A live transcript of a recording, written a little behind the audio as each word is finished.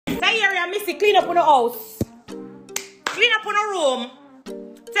here and Missy clean up on the house. Clean up on the room.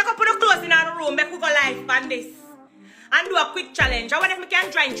 Take up on the clothes in the room. Make we go live on this. And do a quick challenge. I wonder if we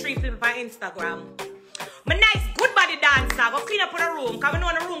can join 3 people on Instagram. My nice good body dancer. Go clean up on the room. Because we know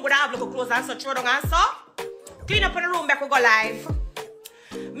in the room we have look clothes and so throw down and so. Clean up on the room. Make we go live.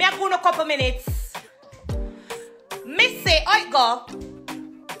 Me I go in a couple minutes. Missy, I go.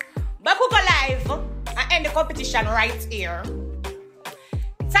 But we go live and end the competition right here.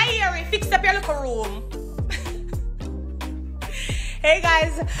 Tahiri, fix up your little room. Hey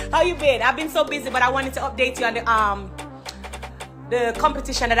guys, how you been? I've been so busy, but I wanted to update you on the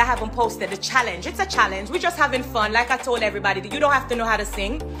competition that I haven't posted, the challenge. It's a challenge. We're just having fun. Like I told everybody, you don't have to know how to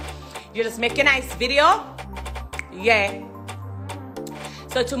sing. You just make a nice video. Yeah.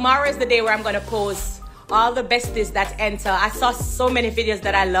 So tomorrow is the day where I'm going to post all the besties that enter. I saw so many videos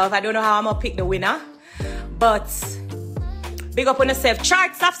that I love. I don't know how I'm going to pick the winner. But big up on yourself.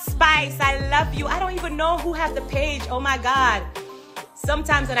 Charts of Spice, I love you. I don't even know who has the page. Oh my God.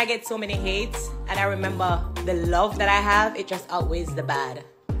 Sometimes when I get so many hates and I remember the love that I have, it just outweighs the bad.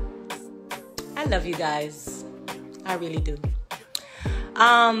 I love you guys. I really do.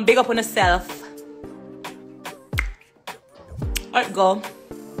 Big up on yourself. Let's go.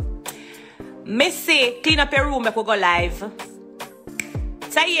 Missy, clean up your room, make we go live.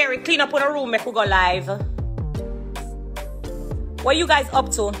 Tahiri, clean up on the room, make we go live. What you guys up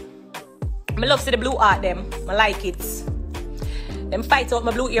to? I love see the blue art them. I like it. Them fight out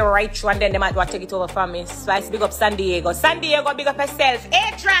my blue ear right through and then they might want to take it over from me. Spice, big up San Diego. San Diego, big up yourself.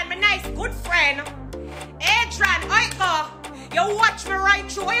 Adrian, my nice good friend. Adrian, I go. You watch me right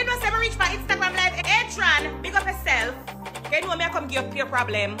through. Oh, you know, say I reach my Instagram live. Adrian, big up yourself. You know me, I come give you a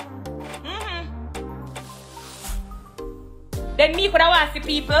problem. Then me could have asked the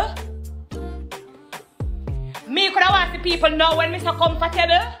people. Me could have asked the people know when Mr.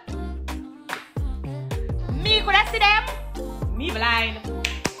 Comfortable. Me could have see them. Me blind.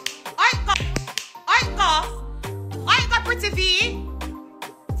 I got pretty V.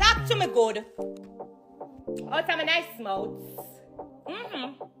 Talk to me good. Out of my nice mouth.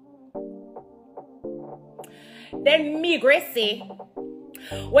 Then me, Gracie.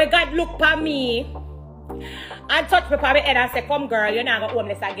 When God look at me and touch me on my head and say, come girl, you're not going to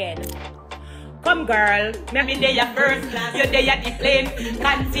homeless again. Come girl, maybe they are first class, you're there at the plane.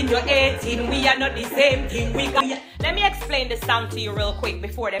 Continue 18, we are not the same thing. Let me explain the song to you real quick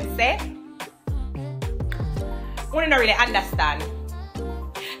before them say. We don't really understand.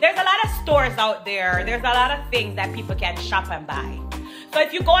 There's a lot of stores out there. There's a lot of things that people can shop and buy. So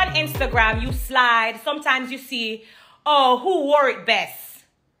if you go on Instagram, you slide, sometimes you see, oh, who wore it best?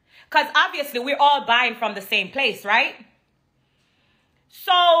 Because obviously we're all buying from the same place, right?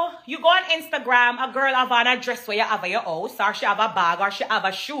 So you go on Instagram, a girl have on a dress where you have your house, or she have a bag, or she have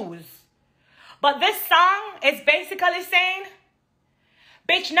a shoes. But this song is basically saying,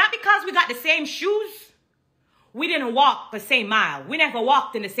 bitch, not because we got the same shoes, we didn't walk the same mile. We never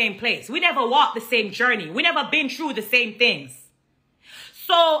walked in the same place. We never walked the same journey. We never been through the same things.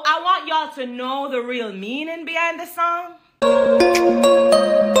 So I want y'all to know the real meaning behind the song.